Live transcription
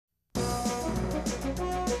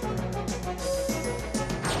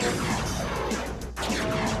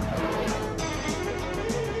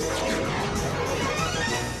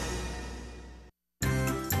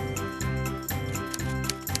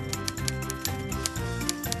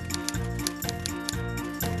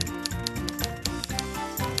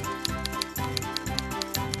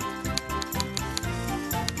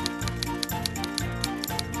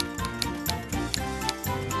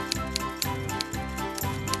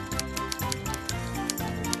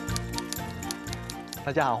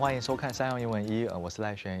大家好，欢迎收看商用英文一，我是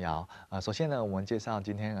赖玄瑶。首先呢，我们介绍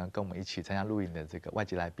今天跟我们一起参加录影的这个外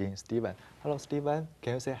籍来宾 Steven。Hello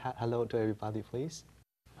Steven，can you say hello to everybody please?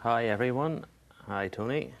 Hi everyone. Hi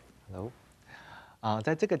Tony. Hello。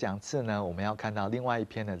在这个讲次呢，我们要看到另外一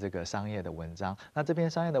篇的这个商业的文章。那这篇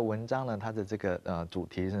商业的文章呢，它的这个主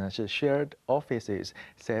题呢是 Shared offices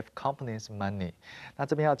save companies money。那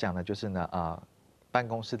这边要讲的就是呢办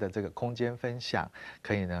公室的这个空间分享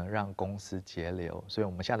可以呢让公司节流，所以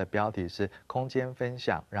我们下的标题是空间分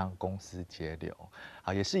享让公司节流。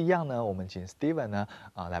好，也是一样呢，我们请 Steven 呢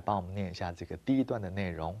来帮我们念一下这个第一段的内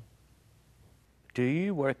容。Do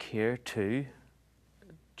you work here too?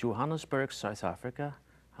 Johannesburg, South Africa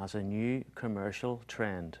has a new commercial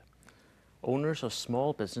trend. Owners of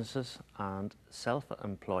small businesses and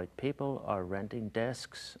self-employed people are renting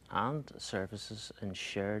desks and services in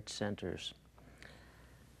shared centres.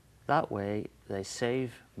 That way, they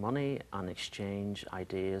save money and exchange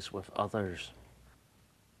ideas with others.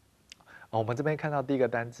 我们这边看到第一个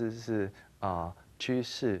单字是趋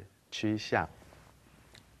势、趋向。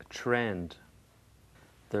Trend.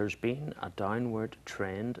 There's been a downward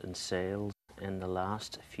trend in sales in the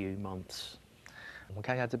last few months. 我们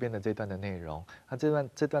看一下这边的这段的内容。那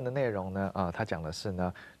这段的内容呢，它讲的是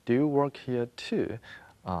呢 ，Do you work here too？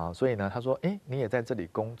所以呢，他说，你也在这里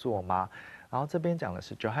工作吗？然后这边讲的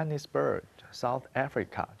是 Johannesburg, South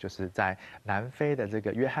Africa， 就是在南非的这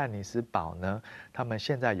个约翰尼斯堡呢，他们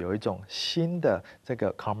现在有一种新的这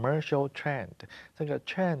个 commercial trend。这个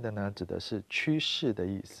trend 呢，指的是趋势的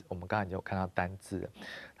意思。我们刚才已经有看到单字，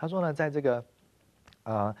他说呢，在这个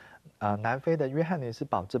南非的约翰尼斯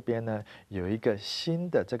堡这边呢，有一个新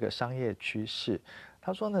的这个商业趋势。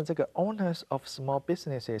他说呢，这个 owners of small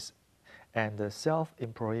businesses and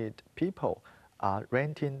self-employed people are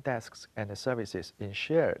renting desks and services in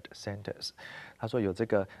shared centers。他说有这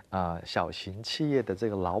个小型企业的这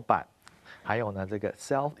个老板，还有呢这个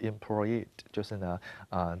self-employed 就是呢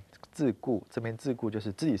自雇，这边自雇就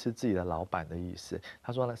是自己是自己的老板的意思。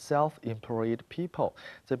他说呢 self-employed people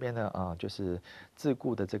这边呢就是自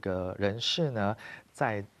雇的这个人士呢，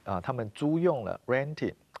在他们租用了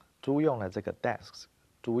renting， 租用了这个 desks。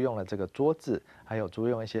租用了这个桌子，还有租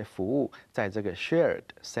用一些服务，在这个 shared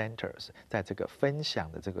centers， 在这个分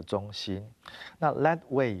享的这个中心。那 that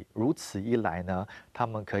way， 如此一来呢，他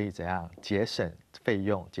们可以怎样节省费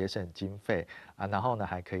用、节省经费啊？然后呢，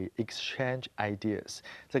还可以 exchange ideas。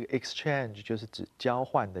这个 exchange 就是指交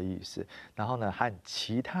换的意思。然后呢，和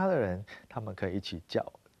其他的人，他们可以一起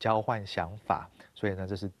交换想法。所以呢，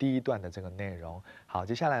这是第一段的这个内容。好，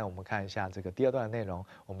接下来我们看一下这个第二段的内容。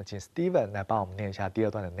我们请 Steven 来帮我们念一下第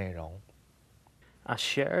二段的内容。A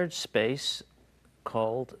shared space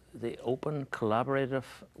called the Open Collaborative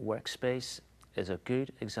Workspace is a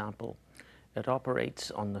good example. It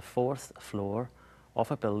operates on the 4th floor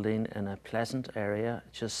of a building in a pleasant area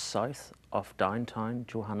just south of downtown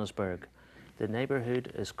Johannesburg. The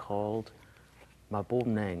neighbourhood is called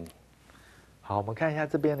Maboneng. 好，我们看一下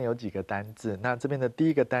这边呢有几个单字。那这边的第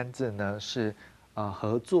一个单字呢是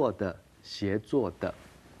合作的、协作的。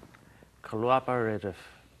Collaborative.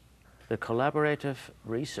 The collaborative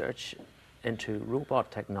research into robot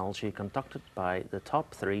technology conducted by the top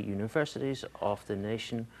 3 universities of the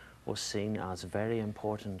nation was seen as very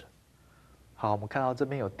important. 好，我们看到这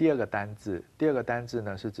边有第二个单字。第二个单字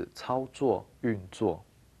呢是指操作、运作。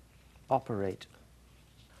Operate.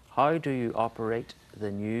 How do you operate the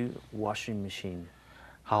new washing machine?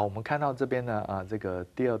 好，我们看到这边呢，这个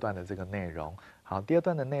第二段的这个内容。好，第二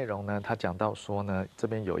段的内容呢，它讲到说呢，这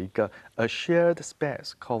边有一个 a shared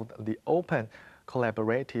space called the open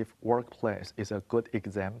collaborative workplace is a good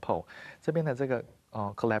example。这边的这个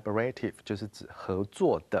collaborative 就是指合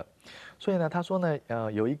作的，所以呢，他说呢，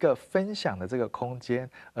有一个分享的这个空间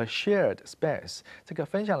a shared space， 这个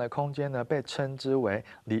分享的空间呢，被称之为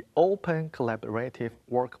the open collaborative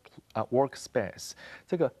workspace。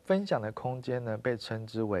这个分享的空间呢，被称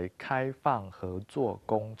之为开放合作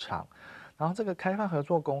工厂。然后这个开放合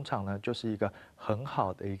作工厂呢，就是一个很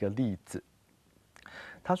好的一个例子。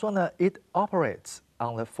他说呢 ，it operates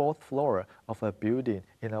on the 4th floor of a building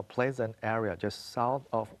in a pleasant area just south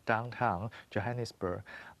of downtown Johannesburg.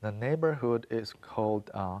 The neighborhood is called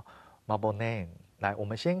Maboneng. 来，我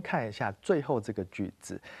们先看一下最后这个句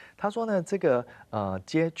子。他说呢，这个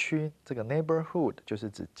街区，这个 neighborhood 就是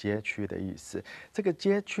指街区的意思。这个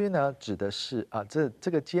街区呢，指的是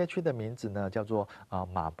这个街区的名字呢叫做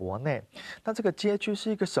马博内。那这个街区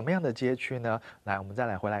是一个什么样的街区呢？来，我们再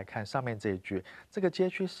来回来看上面这一句。这个街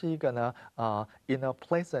区是一个呢in a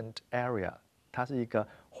pleasant area，它是一个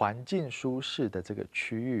环境舒适的这个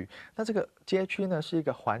区域。那这个街区呢是一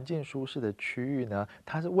个环境舒适的区域呢，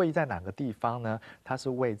它是位在哪个地方呢？它是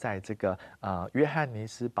位在这个约翰尼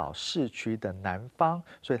斯堡市区的南方，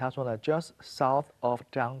所以他说呢 ，just south of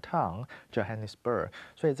downtown Johannesburg。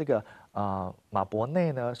所以这个马伯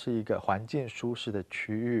内呢是一个环境舒适的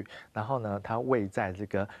区域，然后呢，它位在这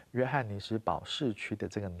个约翰尼斯堡市区的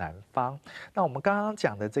这个南方。那我们刚刚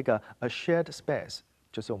讲的这个 a shared space，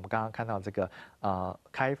 就是我们刚刚看到这个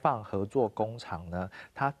开放合作工厂呢，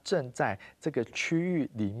它正在这个区域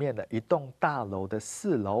里面的一栋大楼的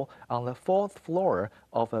4楼 ，on the 4th floor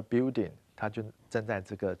of a building。它就正在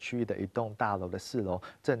这个区域的一栋大楼的4楼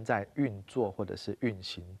正在运作或者是运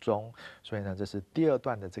行中，所以呢，这是第2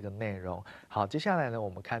段的这个内容。好，接下来呢，我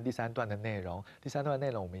们看第3段的内容。第3段的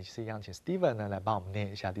内容，我们是一样，请 Steven 呢来帮我们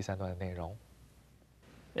念一下第3段的内容。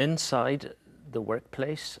Inside the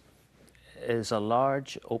workplace is a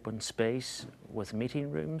large open space with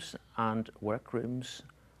meeting rooms and workrooms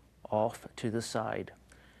off to the side.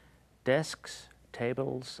 Desks,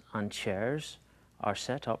 tables, and chairs are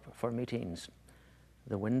set up for meetings.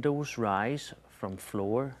 The windows rise from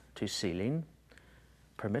floor to ceiling,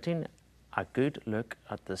 permitting a good look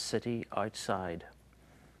at the city outside.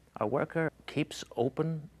 A worker keeps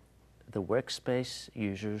open the workspace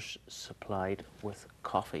users supplied with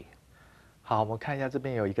coffee. 好，我们看一下这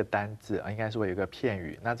边有一个单字应该是会有一个片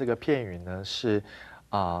语。那这个片语呢是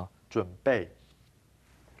准备。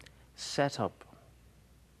Set up.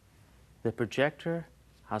 The projector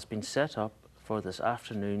has been set up for this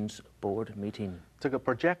afternoon's board meeting. 这个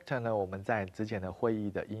projector 呢，我们在之前的会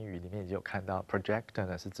议的英语里面已经有看到 projector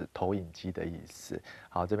呢是指投影机的意思。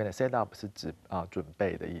好，这边的 set up 是指准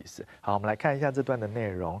备的意思。好，我们来看一下这段的内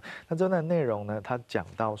容。那这段的内容呢，它讲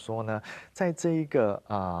到说呢，在这一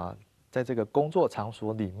个在这个工作场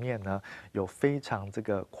所里面呢，有非常这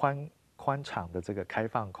个宽敞的这个开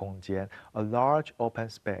放空间 ，a large open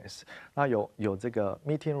space。那有这个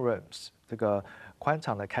meeting rooms， 这个宽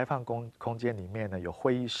敞的开放空间里面呢，有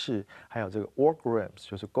会议室，还有这个 work rooms，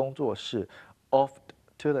 就是工作室 ，off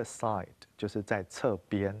to the side， 就是在侧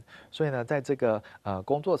边。所以呢，在这个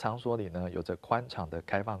工作场所里呢，有着宽敞的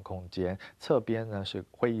开放空间，侧边呢是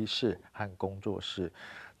会议室和工作室。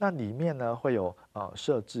那里面呢会有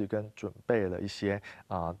设置跟准备了一些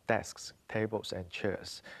desks、tables and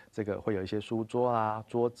chairs， 这个会有一些书桌啊、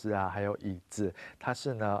桌子啊，还有椅子，它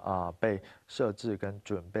是呢被设置跟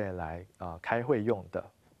准备来开会用的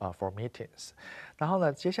for meetings。然后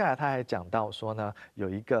呢，接下来他还讲到说呢，有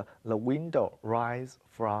一个 the window rise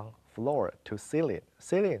from floor to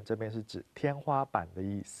ceiling，ceiling 这边是指天花板的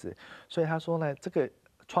意思，所以他说呢，这个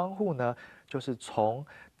窗户呢就是从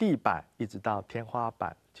地板一直到天花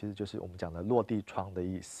板。其实就是我们讲的落地窗的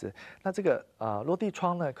意思。那这个落地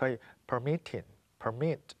窗呢，可以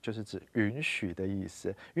permit 就是指允许的意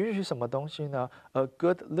思。允许什么东西呢 ？A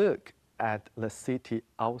good look at the city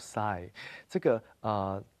outside。这个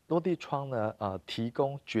落地窗呢，提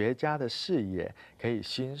供绝佳的视野，可以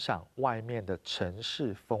欣赏外面的城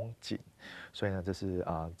市风景。所以呢，这是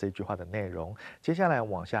这句话的内容。接下来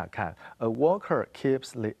往下看 ，A worker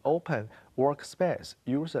keeps the open workspace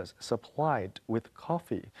users supplied with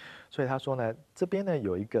coffee。所以他说呢，这边呢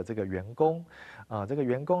有一个这个员工，这个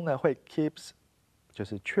员工呢会 keeps。就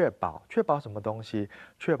是确保什么东西？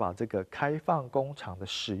确保这个开放工厂的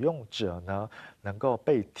使用者呢，能够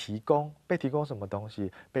被提供什么东西？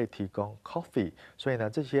被提供 coffee。所以呢，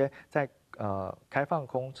这些在开放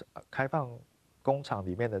工厂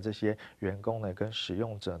里面的这些员工呢，跟使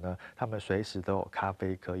用者呢，他们随时都有咖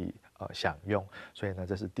啡可以享用。所以呢，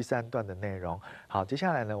这是第3段的内容。好，接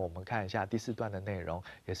下来呢，我们看一下第4段的内容，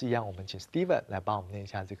也是一样，我们请 Steven 来帮我们念一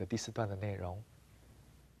下这个第4段的内容。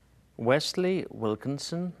Wesley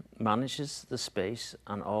Wilkinson manages the space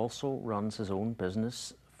and also runs his own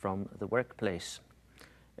business from the workplace.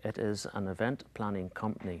 It is an event planning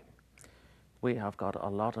company. We have got a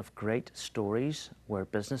lot of great stories where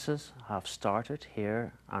businesses have started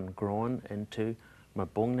here and grown into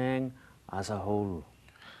Mabongnang as a whole.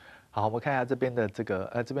 好，我们看一下这边的这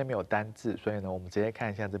个，这边没有单字，所以呢，我们直接看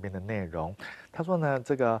一下这边的内容。他说呢，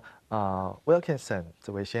这个Wilkinson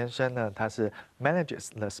这位先生呢，他是 manages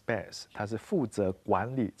the space， 他是负责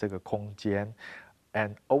管理这个空间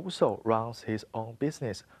 ，and also runs his own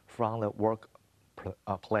business from the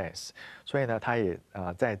workplace。所以呢，他也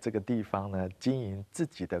在这个地方呢经营自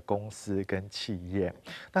己的公司跟企业。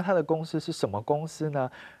那他的公司是什么公司呢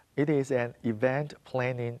？It is an event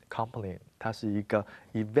planning company。它是一个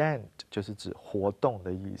event， 就是指活动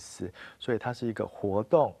的意思，所以它是一个活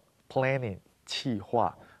动 planning 企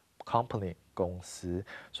划 company 公司。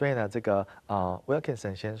所以呢，这个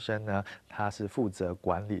Wilkinson 先生呢，他是负责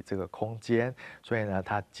管理这个空间，所以呢，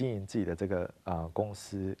他经营自己的这个公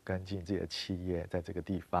司跟经营自己的企业在这个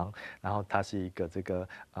地方。然后他是一个这个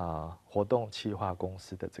活动企划公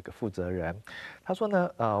司的这个负责人。他说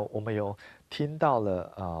呢，我们有听到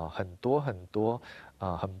了很多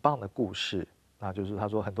很棒的故事。那就是他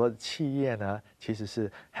说很多企业呢，其实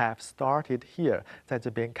是 have started here， 在这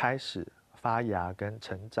边开始发芽跟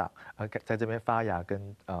成长，在这边发芽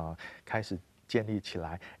跟开始建立起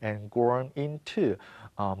来 ，and grown into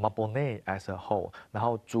Mabonne as a whole， 然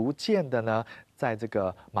后逐渐的呢，在这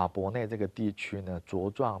个马博内这个地区呢茁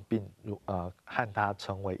壮并和它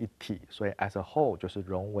成为一体，所以 as a whole 就是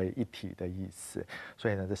融为一体的意思。所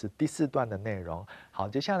以呢，这是第4段的内容。好，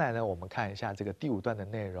接下来呢，我们看一下这个第5段的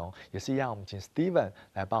内容，也是一样，我们请 Steven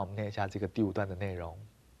来帮我们念一下这个第5段的内容。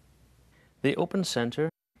The Open Centre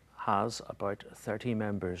has about 30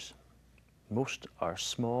 members. Most are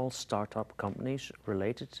small startup companies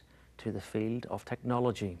related to the field of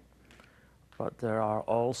technology, but there are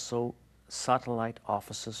also satellite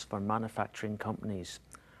offices for manufacturing companies.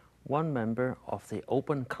 One member of the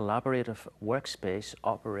Open Collaborative Workspace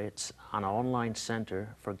operates an online centre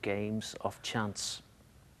for games of chance.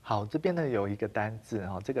 好，这边呢有一个单字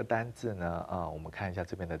哈，这个单字呢，我们看一下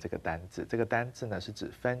这边的这个单字。这个单字呢是指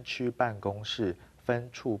分区办公室、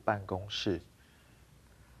分处办公室。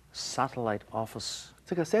Satellite office.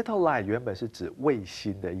 这个 satellite 原本是指卫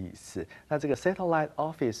星的意思，那这个 satellite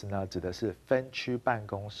office 呢，指的是分区办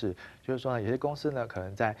公室，就是说呢，有些公司呢，可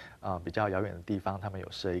能在比较遥远的地方，他们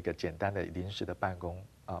有设一个简单的临时的办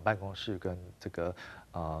公室跟这个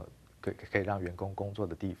可以让员工工作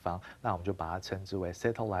的地方，那我们就把它称之为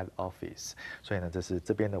satellite office。所以呢，这是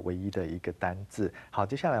这边的唯一的一个单字。好，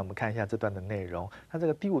接下来我们看一下这段的内容。那这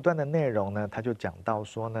个第5段的内容呢，它就讲到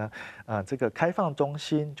说呢，这个开放中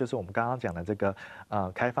心就是我们刚刚讲的这个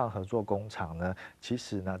开放合作工厂呢，其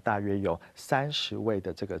实呢大约有30位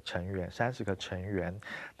的这个成员，30个成员。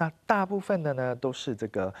那大部分的呢都是这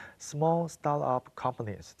个 small startup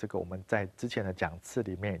companies， 这个我们在之前的讲次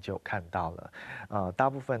里面也就有看到了，大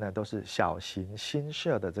部分呢都是小型新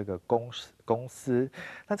设的这个公司。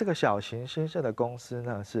那这个小型新设的公司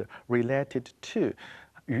呢是 related to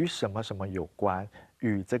与什么什么有关，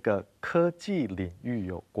与这个科技领域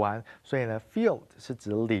有关，所以呢 field 是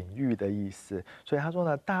指领域的意思。所以他说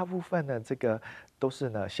呢，大部分的这个都是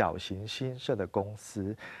呢小型新设的公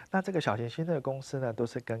司。那这个小型新设的公司呢，都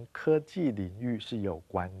是跟科技领域是有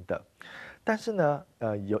关的。但是呢，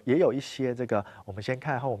也有一些这个，我们先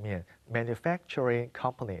看后面 manufacturing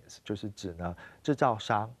companies， 就是指呢制造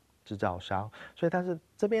商。所以但是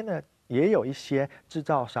这边呢也有一些制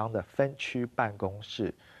造商的分区办公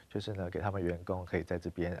室，就是呢给他们员工可以在这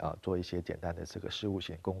边做一些简单的这个事务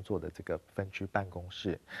型工作的这个分区办公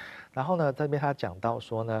室。然后呢这边他讲到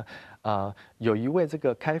说呢，有一位这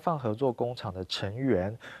个开放合作工厂的成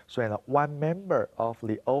员，所以呢 one member of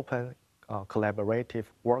the open collaborative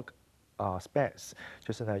space，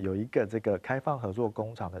 就是呢有一个这个开放合作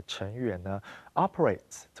工厂的成员呢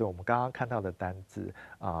operates， 这我们刚刚看到的单字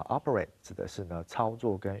operate 指的是呢操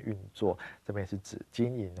作跟运作，这边是指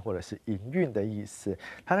经营或者是营运的意思。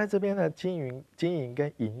他在这边呢经营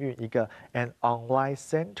跟营运一个 an online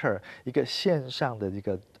center， 一个线上的一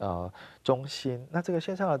个中心。那这个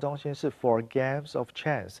线上的中心是 for games of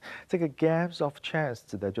chance， 这个 games of chance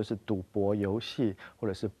指的就是赌博游戏或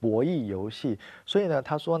者是博弈游戏。所以呢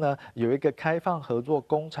他说呢有一个开放合作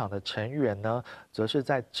工厂的成员呢，则是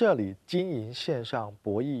在这里经营线上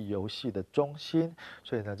博弈游戏的中心。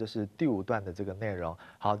所以呢，这是第5段的这个内容。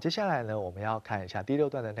好，接下来呢，我们要看一下第6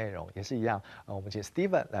段的内容，也是一样。我们请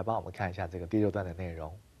Steven 来帮我们看一下这个第6段的内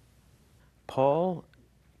容。Paul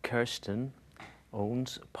Kirsten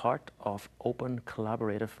owns part of Open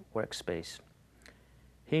Collaborative Workspace.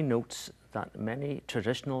 He notes that many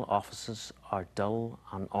traditional offices are dull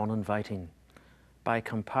and uninviting. By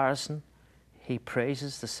comparison, he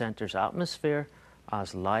praises the centre's atmosphere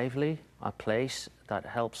as lively, a place that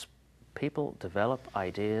helps people develop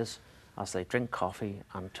ideas as they drink coffee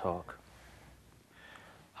and talk.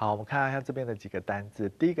 好，我们看一下这边的几个单字。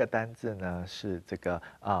第一个单字呢是这个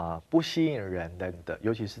不吸引人的，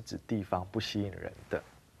尤其是指地方不吸引人的。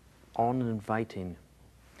Uninviting.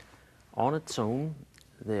 On its own,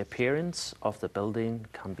 the appearance of the building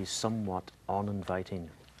can be somewhat uninviting.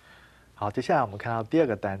 好，接下来我们看到第2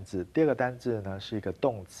个单字。第2个单字呢是一个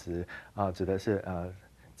动词，指的是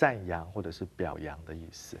赞扬或者是表扬的意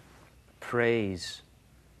思。Praise.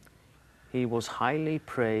 He was highly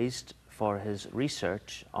praised for his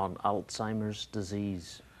research on Alzheimer's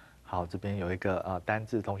disease. 好，这边有一个单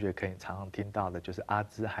字，同学可以常常听到的，就是阿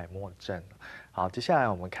兹海默症。好，接下来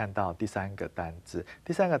我们看到第三个单字。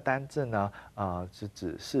第三个单字呢，是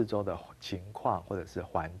指四周的情况，或者是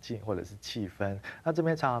环境，或者是气氛。那这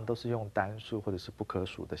边常常都是用单数或者是不可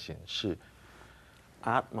数的形式。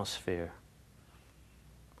Atmosphere.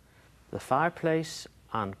 The fireplace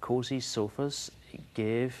and cozy sofas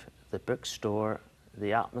gave the bookstore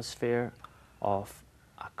the atmosphere of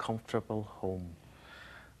a comfortable home.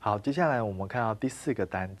 好，接下来我们看到第四个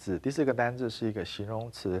单字。第四个单字是一个形容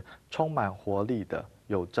词，充满活力的，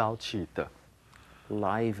有朝气的。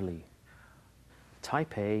Lively.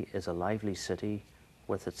 Taipei is a lively city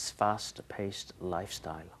with its fast-paced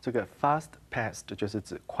lifestyle. 这个 fast-paced 就是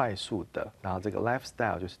指快速的，然后这个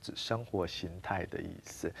lifestyle 就是指生活形态的意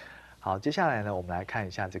思。好，接下来呢，我们来看一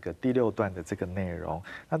下这个第六段的这个内容。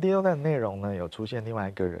那第六段的内容呢，有出现另外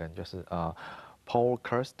一个人，就是Paul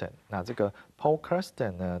Kirsten。那这个 Paul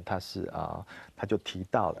Kirsten 呢，他就提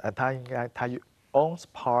到了，他owns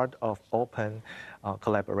part of open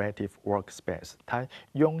collaborative workspace， 他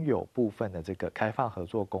拥有部分的这个开放合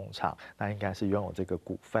作工厂，那应该是拥有这个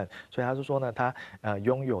股份，所以他是说呢，他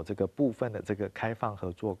拥有这个部分的这个开放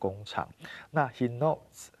合作工厂。那 he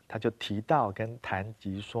notes， 他就提到跟谈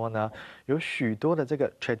及说呢，有许多的这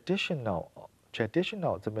个 traditional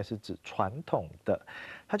这边是指传统的，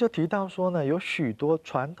他就提到说呢，有许多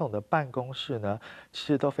传统的办公室呢，其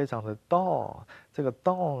实都非常的 dull。这个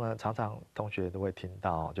dull 呢，常常同学都会听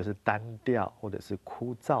到，就是单调或者是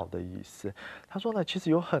枯燥的意思。他说呢，其实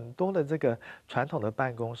有很多的这个传统的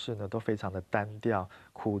办公室呢，都非常的单调、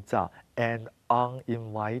枯燥 and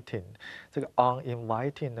uninviting。这个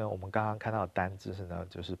uninviting 呢，我们刚刚看到的单字是呢，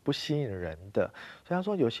就是不吸引人的。所以他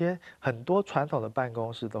说，很多传统的办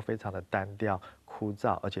公室都非常的单调、枯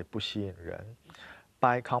燥，而且不吸引人。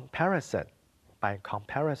By comparison，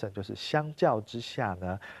 就是相较之下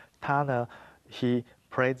呢，他呢 he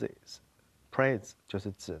praise 就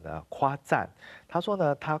是指呢夸赞。他说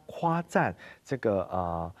呢，他夸赞这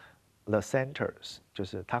个the centers， 就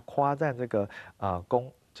是他夸赞这个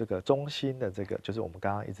这个中心的这个，就是我们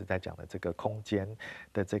刚刚一直在讲的这个空间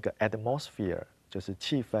的这个 atmosphere， 就是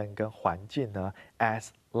气氛跟环境呢 as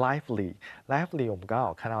lively。lively 我们刚刚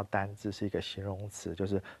有看到单字是一个形容词，就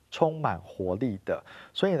是充满活力的。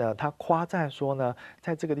所以呢，他夸赞说呢，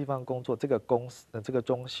在这个地方工作，这个公司这个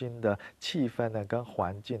中心的气氛呢跟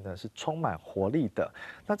环境呢是充满活力的。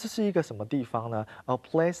那这是一个什么地方呢？ A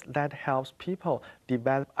place that helps people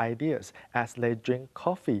develop ideas as they drink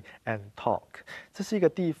coffee and talk。这是一个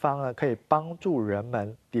地方呢，可以帮助人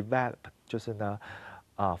们 develop， 就是呢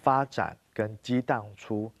发展跟激荡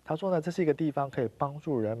出。他说呢，这是一个地方可以帮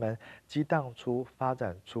助人们激荡出、发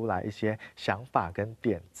展出来一些想法跟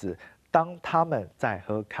点子，当他们在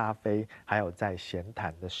喝咖啡还有在闲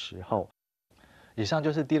谈的时候。以上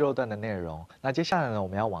就是第六段的内容。那接下来呢，我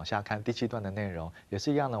们要往下看第七段的内容，也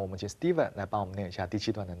是一样的。我们请 Steven 来帮我们念一下第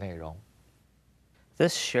七段的内容。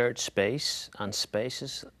This shared space and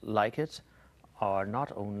spaces like it are not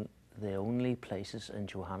the only places in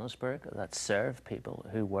Johannesburg that serve people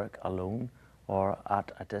who work alone or at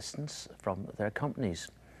a distance from their companies.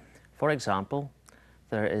 For example,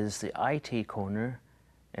 there is the IT corner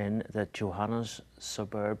in the Johannes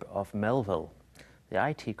suburb of Melville. The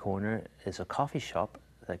IT corner is a coffee shop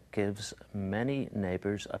that gives many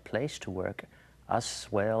neighbours a place to work as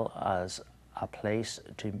well as a place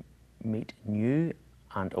to meet new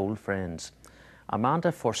and old friends.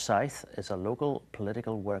 Amanda Forsyth is a local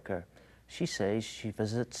political worker. She says she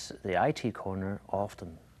visits the IT corner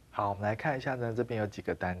often. 好，我们来看一下呢，这边有几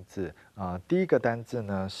个单字。第一个单字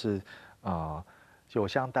呢是有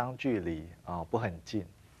相当距离不很近。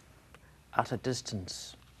At a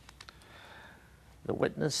distance. The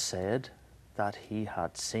witness said that he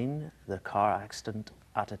had seen the car accident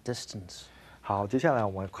at a distance. 好，接下来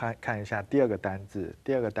我们看一下第二个单字。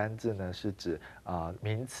第二个单字呢是指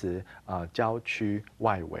名词郊区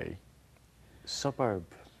外围。Suburb.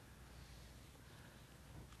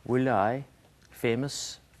 Wulai,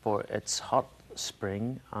 famous for its hot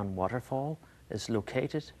spring and waterfall, is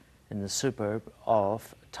located in the suburb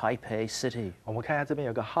of Taipei City. 我们看一下这边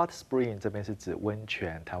有个 hot spring， 这边是指温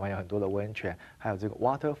泉，台湾有很多的温泉，还有这个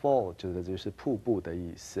waterfall， 就是瀑布的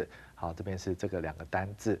意思。好，这边是这个两个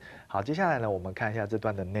单字。好，接下来呢，我们看一下这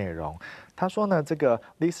段的内容。他说呢，这个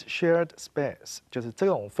this shared space 就是这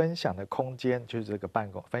种分享的空间，就是这个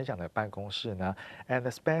分享的办公室呢 ，and the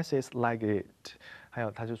spaces like it。还有，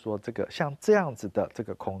他就说这个像这样子的这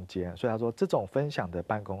个空间，所以他说这种分享的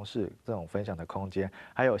办公室，这种分享的空间，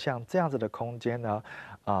还有像这样子的空间呢，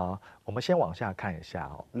我们先往下看一下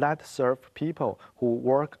哦。That serve people who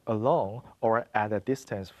work alone or at a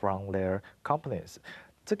distance from their companies。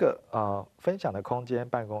这个分享的空间、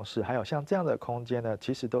办公室，还有像这样的空间呢，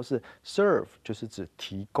其实都是 serve，就是指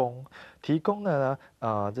提供，提供的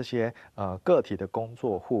呢这些个体的工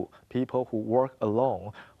作户 people who work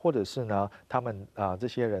alone，或者是呢他们这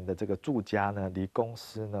些人的这个住家呢离公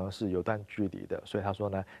司呢是有段距离的，所以他说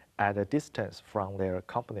呢 at a distance from their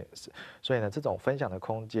companies，所以呢这种分享的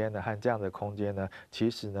空间呢和这样的空间呢，其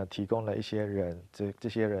实呢提供了一些人，这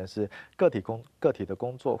些人是个体的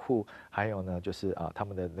工作户，还有呢就是他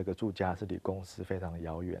们的那个住家是离公司非常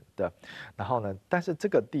遥远的，然后呢，但是这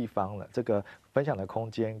个地方呢，这个分享的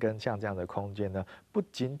空间跟像这样的空间呢，不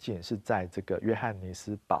仅仅是在这个约翰尼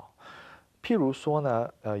斯堡，譬如说呢，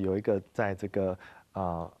有一个在这个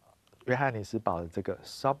约翰尼斯堡的这个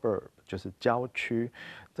suburb， 就是郊区，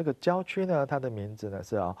这个郊区呢，它的名字呢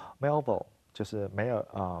是Melville， 就是梅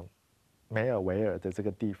尔维尔的这个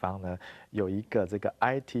地方呢，有一个这个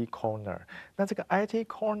IT corner。那这个 IT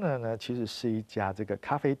corner 呢，其实是一家这个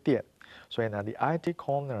咖啡店。所以呢 ，the IT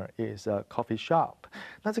corner is a coffee shop。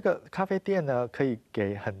那这个咖啡店呢，可以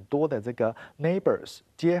给很多的这个 neighbors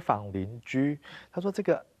街坊邻居。他说这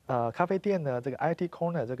个咖啡店呢，这个 IT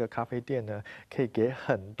corner 这个咖啡店呢，可以给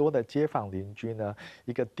很多的街坊邻居呢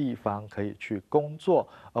一个地方可以去工作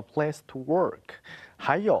 ，a place to work。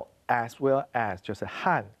还有 as well as 就是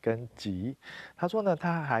和跟及。他说呢，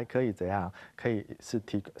他还可以怎样？可以是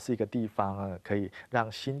一个地方可以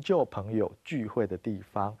让新旧朋友聚会的地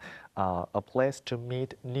方，a place to meet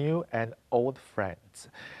new and old friends。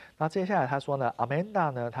那接下来他说呢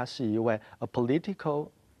，Amanda 呢，她是一位a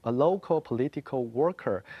local political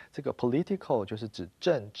worker， 这个 political 就是指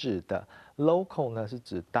政治的 ，local 呢是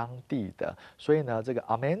指当地的，所以呢，这个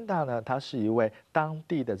Amanda 呢，她是一位当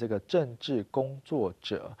地的这个政治工作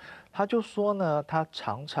者。她就说呢，她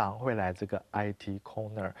常常会来这个 IT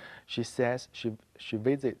corner。She says she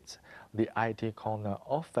visits the IT corner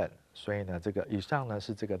often。所以呢，这个以上呢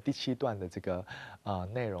是这个第7段的这个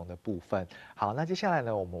内容的部分。好，那接下来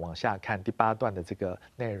呢，我们往下看第8段的这个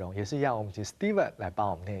内容，也是一样，我们请 Steven 来帮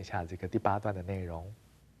我们念一下这个第8段的内容。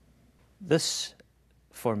This,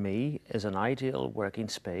 for me, is an ideal working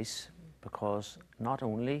space because not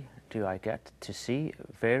only do I get to see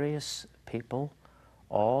various people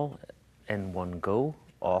all in one go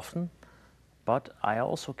often, but I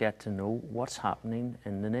also get to know what's happening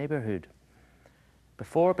in the neighbourhood.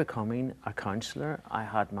 Before becoming a counsellor, I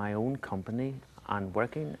had my own company and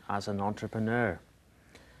working as an entrepreneur.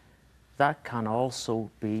 That can also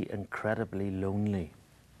be incredibly lonely.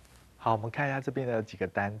 好，我们看一下这边的几个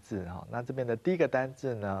单字哈。那这边的第一个单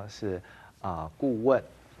字呢是顾问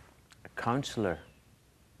Counselor.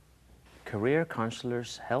 Career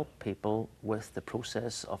counsellors help people with the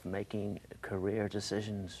process of making career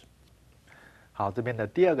decisions. 好，这边的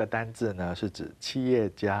第二个单字呢是指企业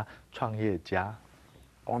家、创业家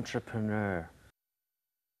Entrepreneur.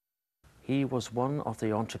 He was one of the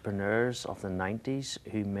entrepreneurs of the 90s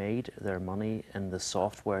who made their money in the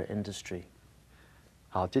software industry.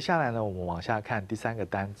 好，接下来呢，我们往下看第3个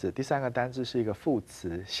单字。第3个单字是一个副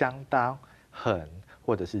词，相当、很，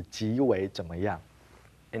或者是极为怎么样。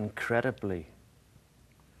Incredibly.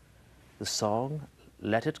 The song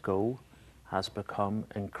Let It Go has become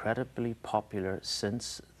incredibly popular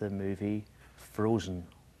since the movie Frozen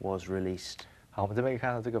was released. 好，我们这边可以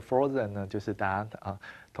看到这个 Frozen 呢，就是大家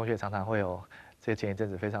同学常常会有，这前一阵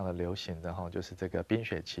子非常的流行的哈，就是这个《冰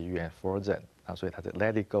雪奇缘》Frozen 所以它的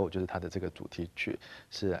Let It Go 就是它的这个主题曲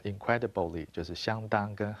是 incredibly 就是相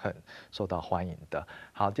当跟很受到欢迎的。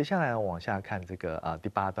好，接下来往下看这个第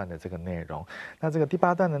8段的这个内容。那这个第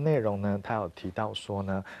8段的内容呢，它有提到说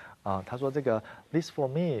呢。他说这个 This for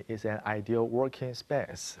me is an ideal working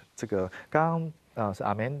space。这个刚刚是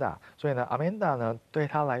Amanda， 所以呢 Amanda 呢对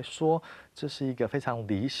他来说，这是一个非常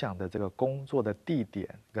理想的这个工作的地点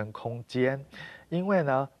跟空间，因为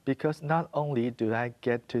呢 Because not only do I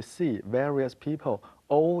get to see various people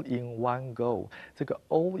all in one go， 这个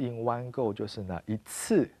all in one go 就是呢一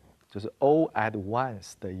次。就是 all at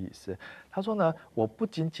once 的意思。他说呢，我不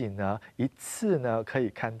仅仅呢一次呢可以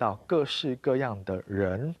看到各式各样的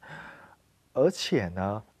人，而且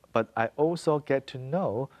呢 ，but I also get to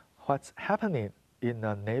know what's happening in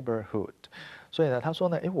the neighborhood。所以呢，他说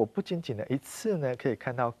呢，我不仅仅呢一次呢可以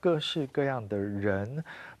看到各式各样的人，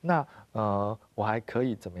那我还可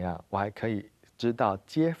以怎么样？我还可以知道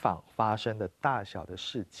街坊发生的大小的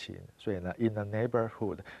事情。所以呢 ，in the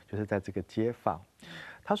neighborhood 就是在这个街坊。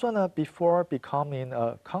他说呢 ，before becoming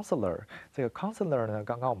a counselor， 这个 counselor 呢，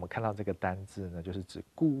刚刚我们看到这个单字呢，就是指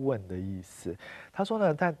顾问的意思。他说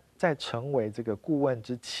呢，在在成为这个顾问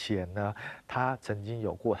之前呢，他曾经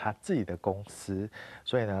有过他自己的公司，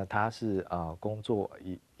所以呢，他是工作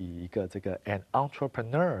以一个这个 an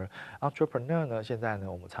entrepreneur 呢，现在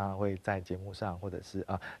呢，我们常常会在节目上或者是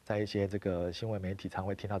在一些这个新闻媒体常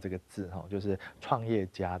会听到这个字哈，就是创业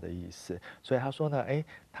家的意思。所以他说呢，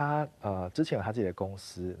他之前有他自己的公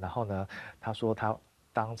司，然后呢，他说他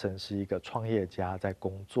当成是一个创业家在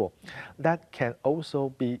工作。That can also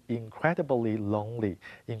be incredibly lonely.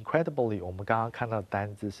 Incredibly， 我们刚刚看到的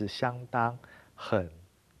单字是相当、很、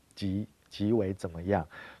极为怎么样？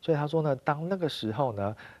所以他说呢，当那个时候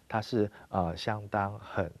呢，他是相当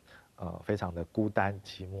很非常的孤单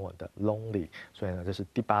寂寞的 lonely。所以呢，这是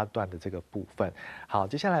第8段的这个部分。好，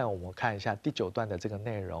接下来我们看一下第9段的这个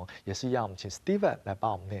内容，也是一样，我们请 Steven 来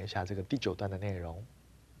帮我们念一下这个第9段的内容。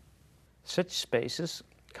Such spaces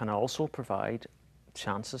can also provide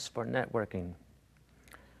chances for networking.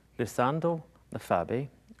 Luthando Nafabi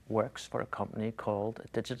works for a company called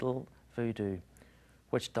Digital Voodoo,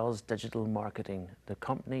 which does digital marketing. The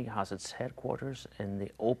company has its headquarters in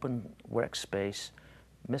the open workspace.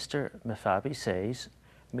 Mr. Mafabi says,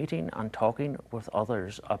 meeting and talking with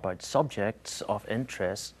others about subjects of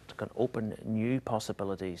interest can open new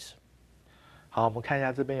possibilities. 好，我们看一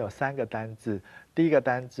下这边有3个单字。第一个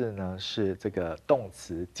单字呢是这个动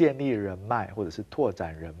词，建立人脉或者是拓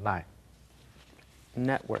展人脉。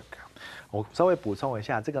Network。我稍微补充一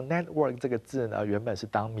下，这个 network 这个字呢，原本是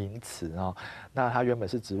当名词哦，那它原本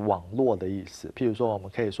是指网络的意思。譬如说，我们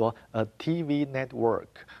可以说 a TV network，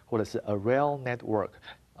 或者是 a rail network，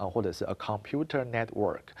 或者是 a computer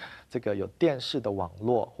network。这个有电视的网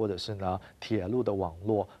络，或者是呢铁路的网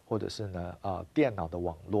络，或者是呢电脑的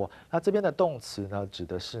网络。那这边的动词呢，指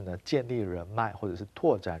的是呢建立人脉或者是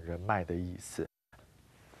拓展人脉的意思。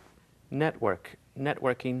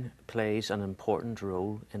Networking plays an important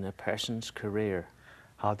role in a person's career.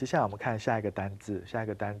 好，接下来我们看下一个单字，下一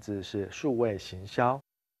个单字是数位行销。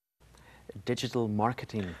Digital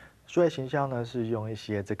marketing. 数位行销呢是用一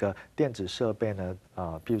些这个电子设备呢，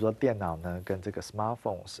比如说电脑呢跟这个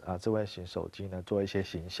smartphones 智慧型手机呢做一些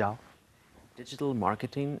行销。Digital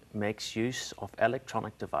marketing makes use of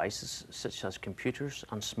electronic devices such as computers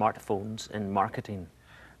and smartphones in marketing.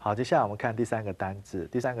 好，接下来我们看第3个单字。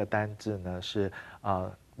第3个单字呢是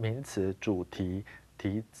名词、主题、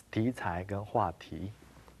题材跟话题。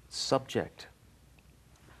Subject.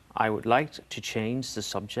 I would like to change the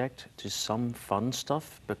subject to some fun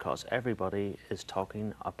stuff because everybody is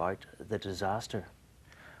talking about the disaster.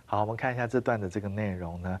 好，我们看一下这段的这个内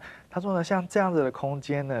容呢。他说呢，像这样子的空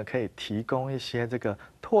间呢，可以提供一些这个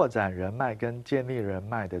拓展人脉跟建立人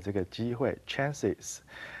脉的这个机会 chances。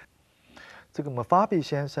这个 Mafabi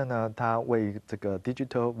先生呢，他为这个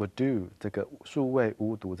Digital Voodoo 这个数位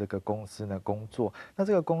巫毒这个公司呢工作。那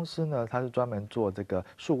这个公司呢，它是专门做这个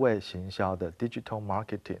数位行销的 Digital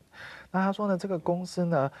Marketing。那他说呢，这个公司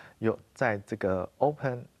呢有在这个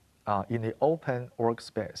in the open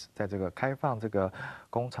workspace， 在这个开放这个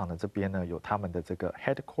工厂的这边呢，有他们的这个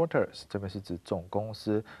headquarters， 这边是指总公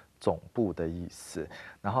司总部的意思。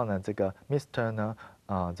然后呢，这个 Mr. 呢，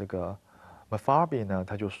这个Mafabi 呢，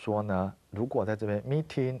他就说呢，如果在这边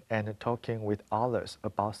meeting and talking with others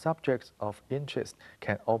about subjects of interest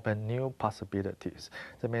can open new possibilities。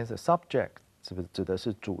这边是 subject， 是不是指的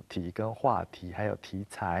是主题跟话题，还有题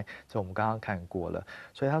材？这我们刚刚看过了。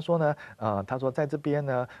所以他说呢，他说在这边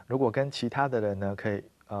呢，如果跟其他的人呢，可以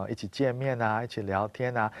一起见面啊，一起聊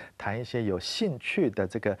天啊，谈一些有兴趣的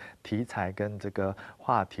这个题材跟这个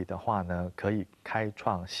话题的话呢，可以开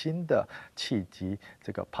创新的契机。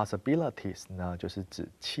这个 possibilities 呢，就是指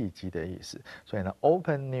契机的意思。所以呢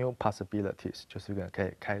 ，open new possibilities 就是可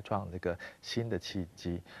以开创这个新的契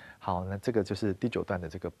机。好，那这个就是第9段的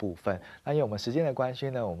这个部分。那因为我们时间的关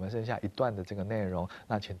系呢，我们剩下1段的这个内容，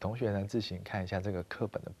那请同学呢自行看一下这个课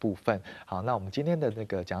本的部分。好，那我们今天的那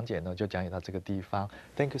个讲解呢，就讲解到这个地方。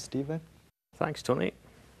Thank you, Stephen. Thanks, Tony.